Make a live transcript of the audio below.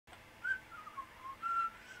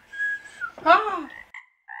Ah!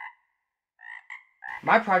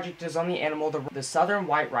 My project is on the animal, the southern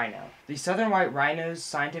white rhino. The southern white rhino's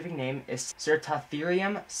scientific name is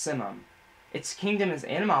Certatherium simum. Its kingdom is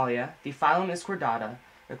Animalia, the phylum is Chordata,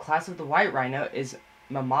 the class of the white rhino is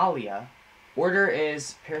Mammalia, order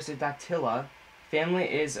is Perissodactyla, family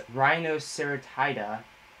is Rhinoceratida,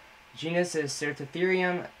 genus is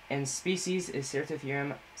Certatherium, and species is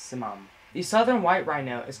Certatherium simum. The southern white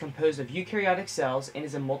rhino is composed of eukaryotic cells and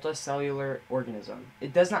is a multicellular organism.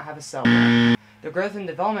 It does not have a cell wall. The growth and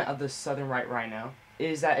development of the southern white rhino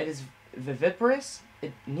is that it is viviparous.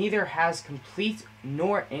 It neither has complete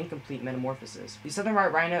nor incomplete metamorphosis. The southern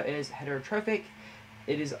white rhino is heterotrophic.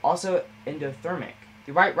 It is also endothermic.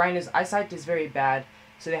 The white rhino's eyesight is very bad,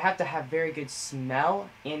 so they have to have very good smell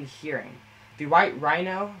and hearing. The white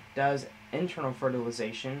rhino does internal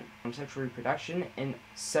fertilization, sexual reproduction, and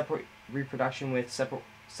separate reproduction with separate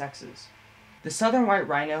sexes. The southern white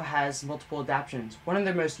rhino has multiple adaptations. One of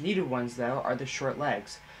their most needed ones, though, are the short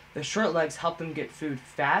legs. The short legs help them get food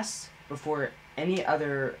fast before any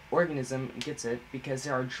other organism gets it, because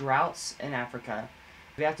there are droughts in Africa.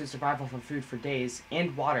 They have to survive off of food for days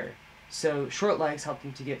and water. So short legs help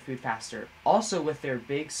them to get food faster. Also, with their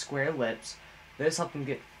big square lips, those help them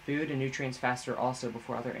get food and nutrients faster also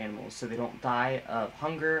before other animals, so they don't die of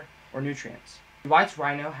hunger or nutrients. The white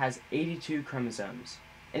rhino has 82 chromosomes.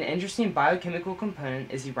 An interesting biochemical component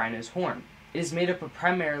is the rhino's horn. It is made up of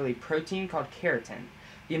primarily protein called keratin.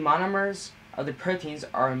 The monomers of the proteins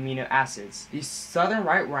are amino acids. The southern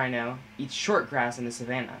white rhino eats short grass in the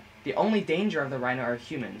savanna. The only danger of the rhino are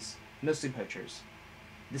humans, mostly poachers.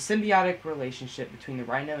 The symbiotic relationship between the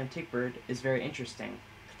rhino and tick bird is very interesting.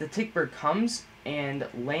 The tick bird comes and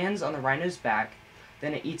lands on the rhino's back,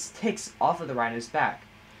 then it eats ticks off of the rhino's back.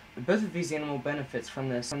 But both of these animals benefits from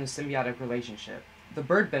the symbiotic relationship. The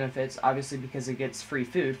bird benefits, obviously, because it gets free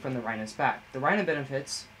food from the rhino's back. The rhino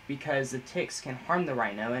benefits because the ticks can harm the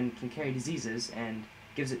rhino and can carry diseases and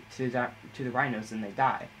gives it to the rhinos and they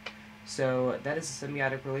die. So that is a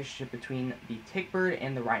symbiotic relationship between the tick bird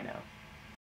and the rhino.